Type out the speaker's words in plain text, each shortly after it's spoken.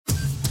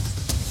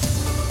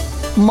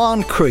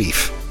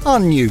Moncrief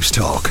on News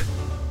Talk.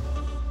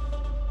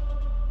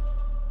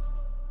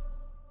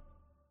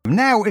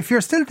 Now, if you're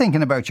still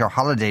thinking about your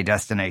holiday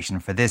destination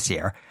for this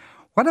year,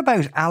 what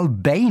about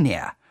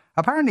Albania?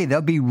 Apparently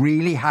they'll be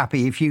really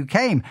happy if you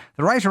came.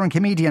 The writer and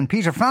comedian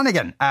Peter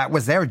Flanagan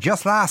was there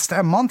just last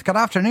month. Good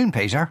afternoon,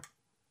 Peter.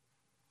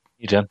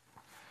 You Jim.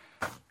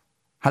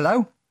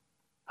 Hello?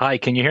 Hi,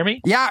 can you hear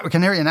me? Yeah, we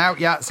can hear you now.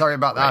 Yeah, sorry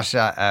about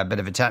that. A bit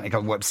of a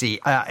technical whoopsie.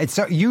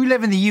 So you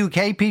live in the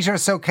UK, Peter,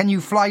 so can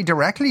you fly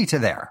directly to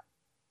there?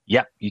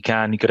 Yeah, you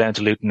can. You go down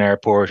to Luton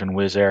Airport and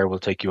Wizz Air will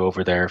take you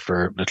over there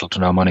for little to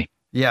no money.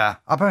 Yeah,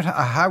 about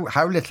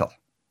how little?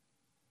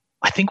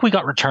 I think we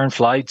got return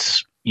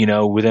flights,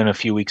 within a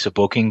few weeks of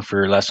booking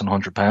for less than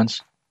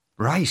 £100.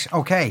 Right,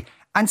 okay.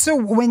 And so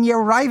when you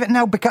arrive at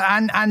now, because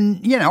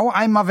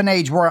I'm of an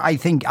age where I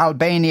think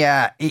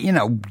Albania,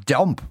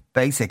 dump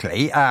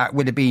basically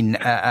would have been,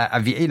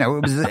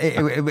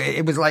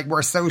 it was like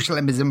where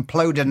socialism is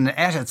imploded and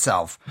ate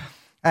itself.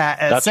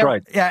 That's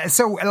right. Yeah.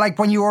 So like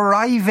when you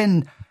arrive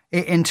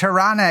in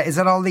Tirana, is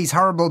it all these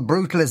horrible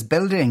brutalist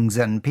buildings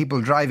and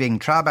people driving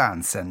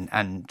Trabants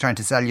and trying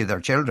to sell you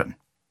their children?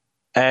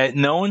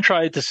 No one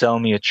tried to sell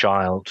me a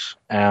child.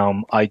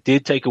 I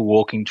did take a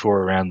walking tour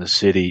around the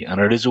city, and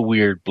it is a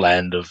weird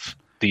blend of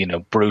the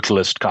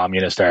brutalist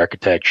communist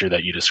architecture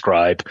that you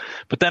describe,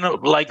 but then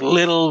like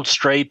little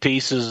stray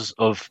pieces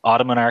of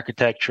Ottoman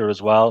architecture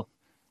as well.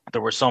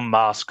 There were some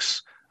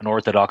mosques and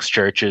Orthodox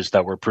churches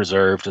that were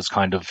preserved as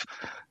kind of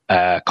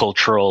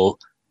cultural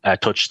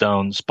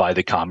touchstones by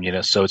the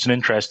communists. So it's an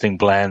interesting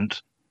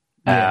blend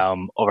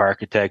of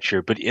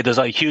architecture, but there's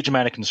a huge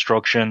amount of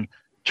construction.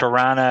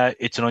 Tirana,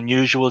 it's an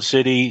unusual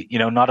city,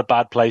 not a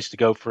bad place to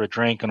go for a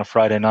drink on a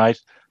Friday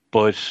night,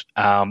 but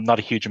not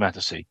a huge amount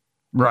to see.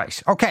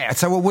 Right. Okay.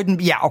 So it wouldn't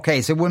be,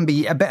 so it wouldn't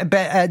be a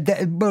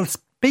bit, we'll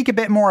speak a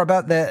bit more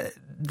about the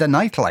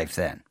nightlife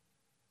then.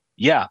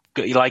 Yeah.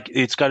 Like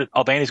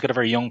Albania's got a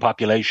very young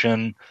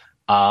population.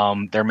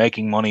 They're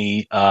making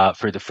money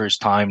for the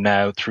first time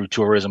now through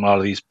tourism, a lot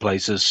of these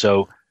places.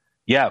 So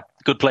yeah,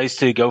 good place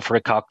to go for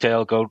a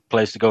cocktail, good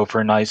place to go for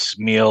a nice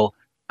meal,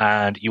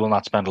 and you will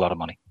not spend a lot of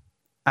money.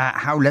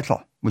 How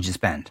little would you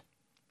spend?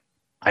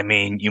 I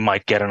mean, you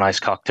might get a nice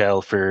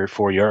cocktail for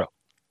 €4.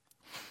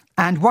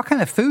 And what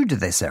kind of food do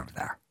they serve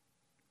there?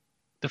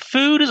 The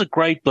food is a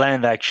great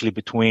blend, actually,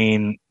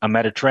 between a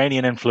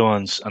Mediterranean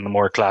influence and the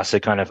more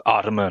classic kind of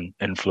Ottoman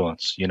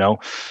influence,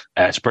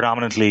 It's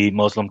predominantly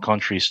Muslim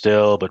country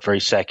still, but very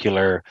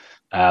secular.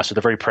 So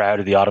they're very proud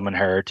of the Ottoman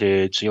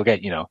heritage. So you'll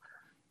get,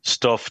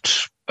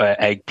 stuffed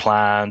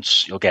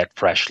eggplants, you'll get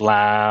fresh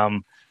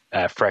lamb,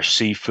 fresh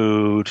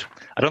seafood.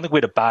 I don't think we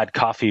had a bad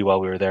coffee while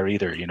we were there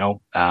either,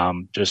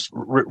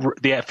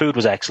 the food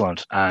was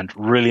excellent and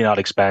really not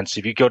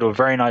expensive. You go to a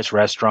very nice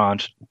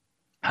restaurant,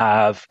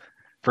 have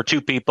for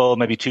two people,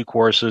 maybe 2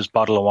 courses,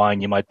 bottle of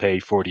wine, you might pay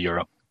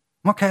 €40.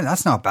 Okay,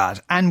 that's not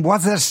bad. And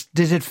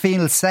did it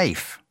feel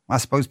safe? I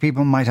suppose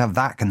people might have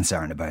that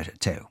concern about it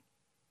too.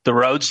 The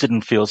roads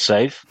didn't feel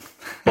safe,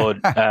 but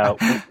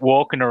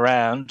walking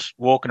around,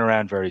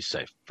 very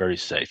safe, very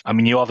safe. I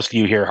mean,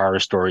 you hear horror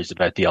stories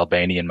about the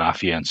Albanian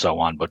mafia and so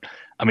on, but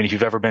I mean, if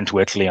you've ever been to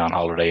Italy on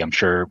holiday, I'm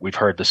sure we've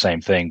heard the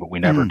same thing, but we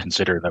never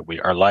consider that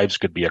our lives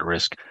could be at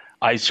risk.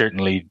 I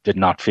certainly did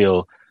not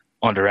feel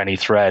under any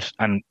threat.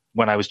 And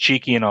when I was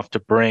cheeky enough to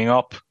bring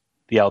up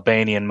the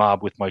Albanian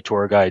mob with my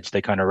tour guides,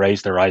 they kind of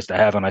raised their eyes to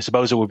heaven. I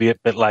suppose it would be a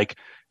bit like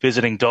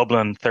visiting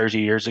Dublin 30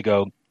 years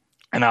ago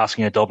and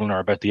asking a Dubliner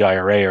about the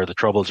IRA or the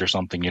Troubles or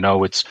something.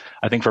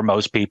 I think for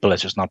most people,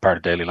 it's just not part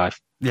of daily life.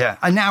 Yeah.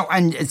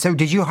 And so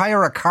did you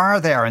hire a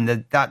car there?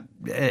 And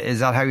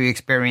is that how you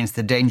experienced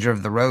the danger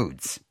of the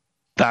roads?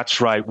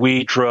 That's right.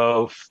 We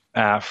drove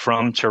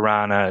from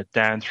Tirana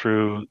down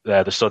through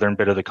the southern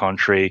bit of the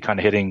country, kind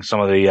of hitting some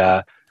of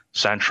the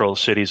central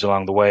cities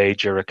along the way,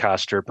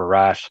 Gjirokastër,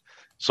 Berat,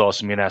 saw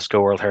some UNESCO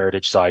World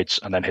Heritage sites,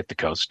 and then hit the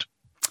coast.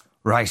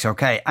 Right,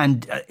 okay.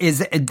 And is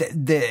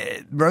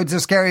the roads are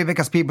scary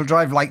because people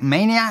drive like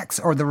maniacs,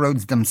 or the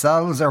roads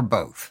themselves, or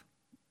both?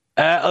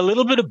 A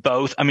little bit of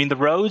both. I mean, the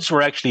roads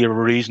were actually a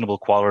reasonable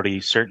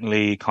quality,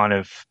 certainly kind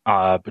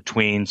of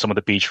between some of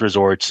the beach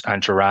resorts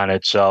and Tirana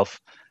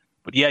itself.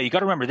 But yeah, you got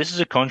to remember, this is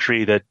a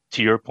country that,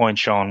 to your point,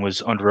 Seán,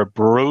 was under a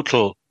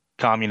brutal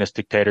communist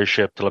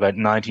dictatorship till about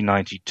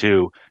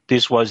 1992.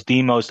 This was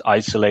the most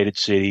isolated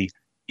city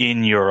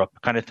in Europe.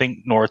 Kind of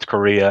think North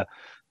Korea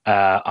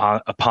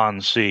upon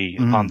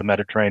the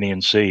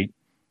Mediterranean Sea.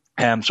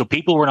 So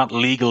people were not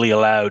legally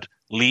allowed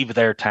leave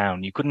their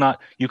town. You could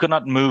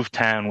not move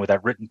town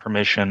without written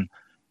permission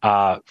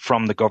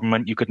from the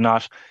government. You could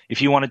not,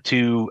 if you wanted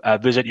to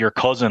visit your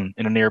cousin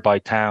in a nearby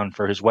town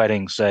for his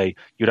wedding, say,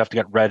 you'd have to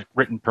get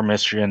written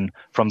permission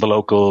from the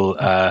local,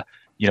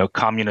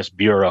 communist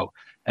bureau.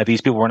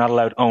 These people were not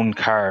allowed to own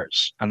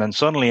cars. And then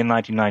suddenly in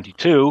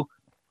 1992,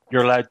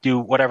 you're allowed to do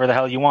whatever the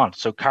hell you want.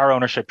 So car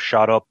ownership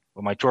shot up.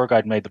 Well, my tour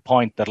guide made the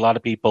point that a lot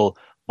of people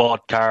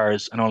bought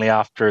cars, and only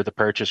after the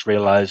purchase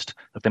realized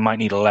that they might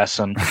need a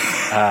lesson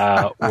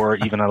or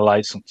even a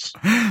license.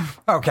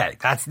 Okay,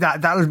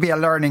 that'll be a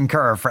learning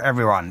curve for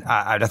everyone,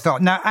 I'd have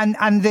thought. Now,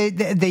 and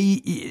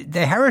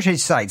the heritage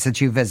sites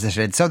that you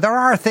visited, so there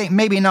are things,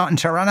 maybe not in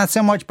Tirana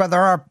so much, but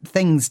there are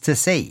things to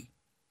see.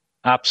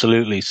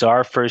 Absolutely. So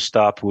our first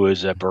stop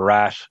was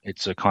Barat.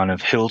 It's a kind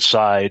of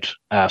hillside,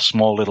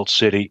 small little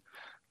city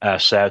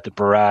south of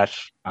Barat.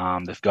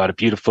 They've got a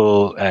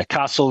beautiful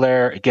castle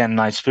there. Again,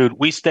 nice food.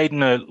 We stayed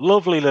in a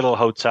lovely little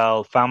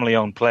hotel,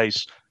 family-owned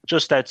place,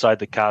 just outside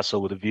the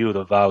castle with a view of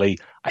the valley.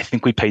 I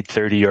think we paid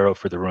 €30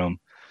 for the room.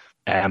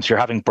 So you're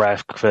having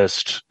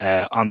breakfast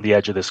on the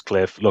edge of this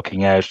cliff,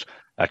 looking out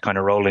at kind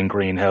of rolling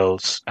green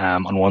hills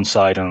on one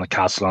side and the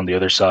castle on the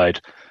other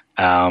side.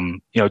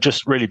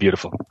 Just really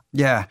beautiful.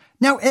 Yeah.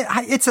 Now,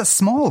 it's a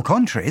small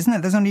country, isn't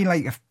it? There's only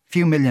like a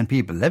few million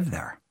people live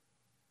there.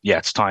 Yeah,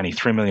 it's tiny,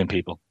 3 million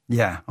people.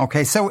 Yeah.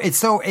 Okay. So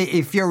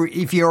if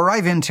you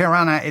arrive in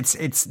Tirana,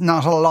 it's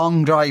not a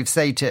long drive,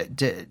 say,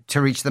 to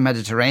reach the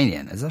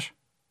Mediterranean, is it?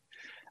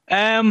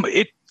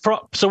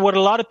 So what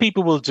a lot of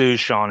people will do,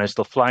 Seán, is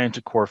they'll fly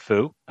into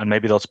Corfu and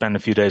maybe they'll spend a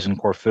few days in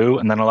Corfu,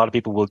 and then a lot of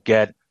people will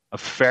get a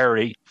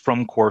ferry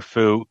from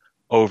Corfu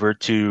over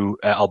to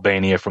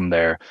Albania from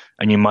there.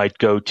 And you might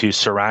go to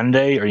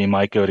Sarande or you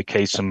might go to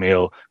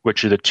Kaysamil,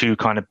 which are the two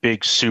kind of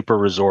big super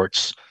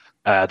resorts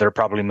that are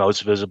probably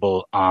most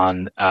visible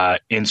on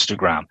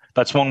Instagram.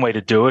 That's one way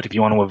to do it if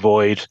you want to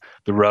avoid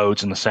the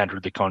roads in the center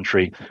of the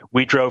country.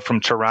 We drove from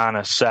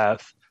Tirana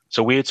south,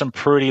 so we had some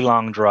pretty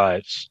long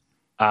drives.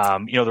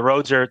 The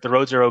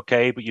roads are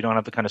okay, but you don't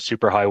have the kind of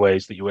super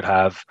highways that you would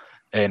have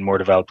in more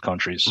developed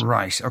countries.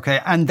 Right. Okay.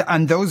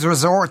 And those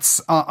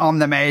resorts on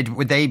the Med,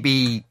 would they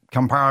be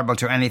comparable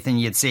to anything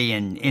you'd see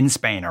in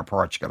Spain or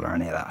Portugal or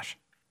any of that?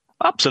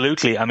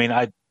 Absolutely. I mean,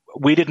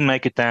 we didn't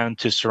make it down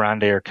to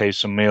Sarande or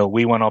Kaysamil.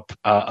 We went up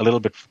a little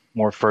bit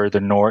more further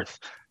north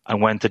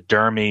and went to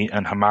Dermi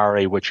and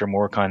Hamare, which are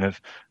more kind of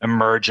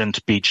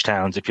emergent beach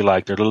towns, if you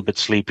like. They're a little bit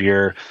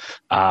sleepier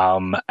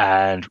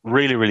and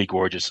really, really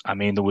gorgeous. I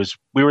mean,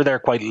 we were there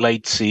quite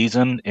late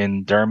season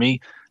in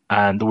Dermi,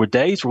 and there were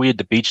days where we had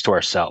the beach to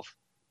ourselves.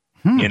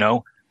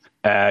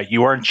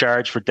 You weren't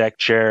charged for deck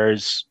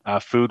chairs.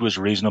 Food was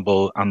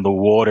reasonable, and the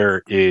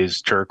water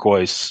is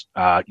turquoise,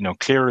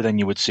 clearer than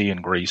you would see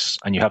in Greece,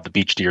 and you have the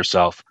beach to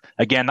yourself.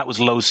 Again, that was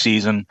low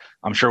season.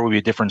 I'm sure it would be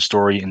a different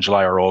story in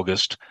July or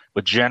August,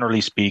 but generally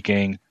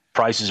speaking,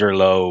 prices are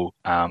low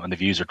and the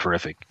views are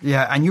terrific.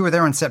 Yeah, and you were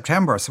there in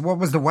September, so what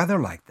was the weather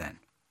like then?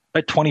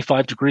 About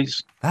 25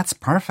 degrees. That's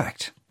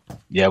perfect.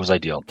 Yeah, it was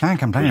ideal. Can't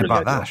complain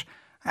about that.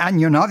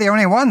 And you're not the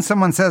only one.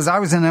 Someone says, I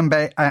was in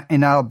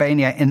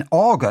Albania in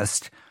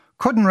August.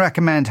 Couldn't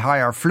recommend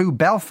higher. Flew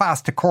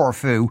Belfast to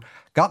Corfu.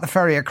 Got the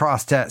ferry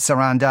across to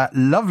Saranda.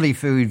 Lovely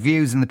food,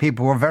 views, and the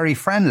people were very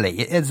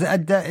friendly. How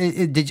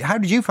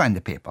did you find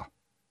the people?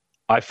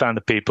 I found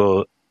the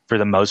people, for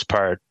the most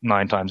part,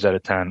 9 times out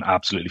of 10,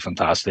 absolutely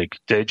fantastic.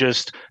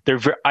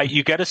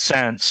 You get a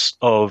sense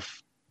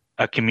of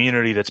a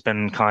community that's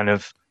been kind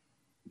of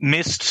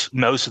missed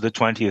most of the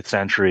 20th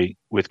century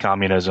with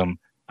communism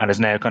and is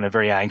now kind of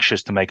very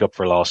anxious to make up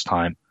for lost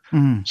time.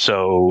 Mm-hmm.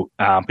 So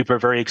people are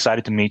very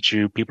excited to meet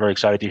you. People are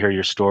excited to hear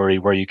your story,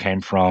 where you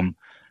came from.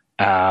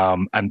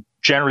 And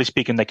generally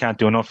speaking, they can't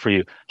do enough for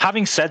you.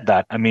 Having said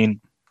that, I mean,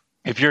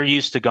 if you're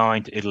used to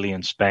going to Italy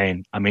and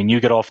Spain, I mean, you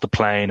get off the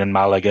plane in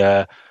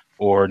Malaga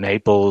or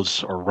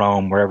Naples or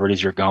Rome, wherever it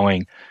is you're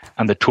going,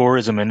 and the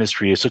tourism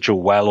industry is such a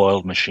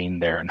well-oiled machine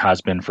there and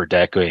has been for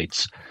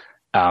decades.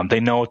 They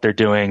know what they're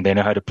doing. They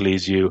know how to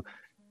please you.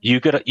 You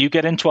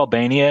get into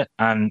Albania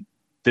and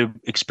the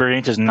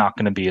experience is not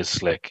going to be as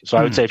slick. So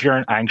I would say if you're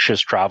an anxious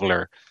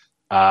traveler,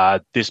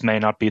 this may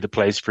not be the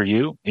place for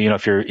you.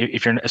 If you're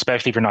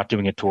especially if you're not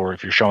doing a tour,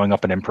 if you're showing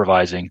up and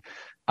improvising,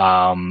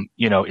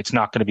 it's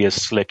not going to be as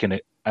slick an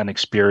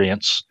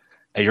experience.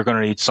 You're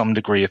going to need some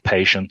degree of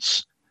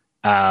patience.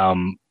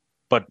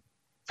 But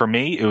for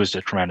me, it was a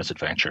tremendous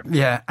adventure.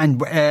 Yeah,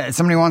 and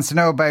somebody wants to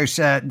know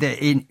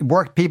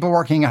about people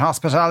working in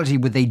hospitality.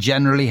 Would they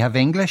generally have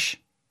English?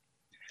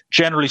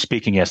 Generally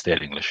speaking, yes, they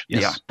had English.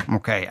 Yes. Yeah,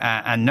 okay.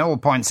 And Noel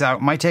points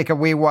out, might take a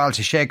wee while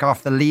to shake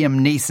off the Liam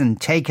Neeson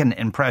Taken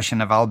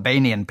impression of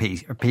Albanian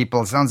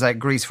people. Sounds like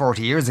Greece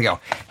 40 years ago.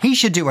 He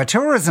should do a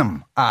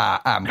tourism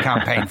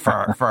campaign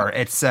for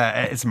its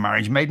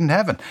marriage made in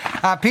heaven.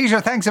 Peter,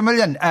 thanks a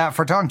million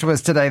for talking to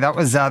us today. That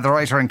was the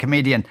writer and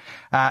comedian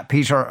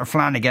Peter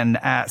Flanagan.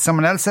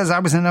 Someone else says, I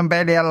was in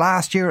Albania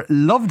last year,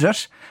 loved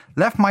it,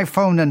 left my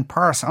phone and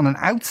purse on an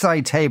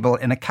outside table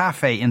in a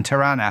cafe in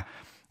Tirana.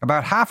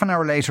 About half an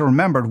hour later,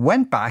 remembered,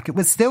 went back, it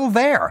was still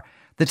there.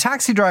 The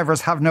taxi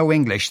drivers have no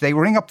English. They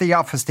ring up the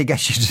office to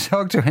get you to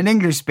talk to an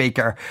English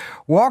speaker.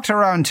 Walked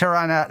around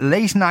Tirana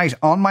late night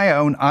on my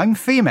own. I'm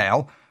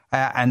female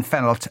and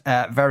felt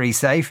very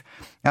safe.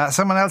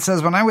 Someone else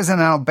says, when I was in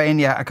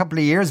Albania a couple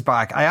of years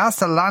back, I asked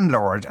the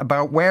landlord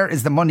about where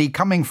is the money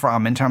coming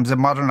from in terms of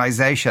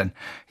modernisation.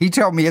 He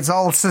told me it's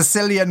all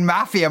Sicilian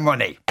mafia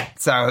money.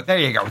 So there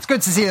you go. It's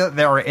good to see that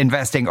they're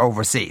investing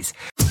overseas.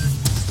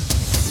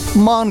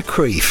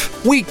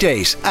 Moncrief,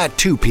 weekdays at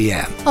 2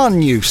 p.m. on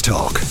News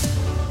Talk.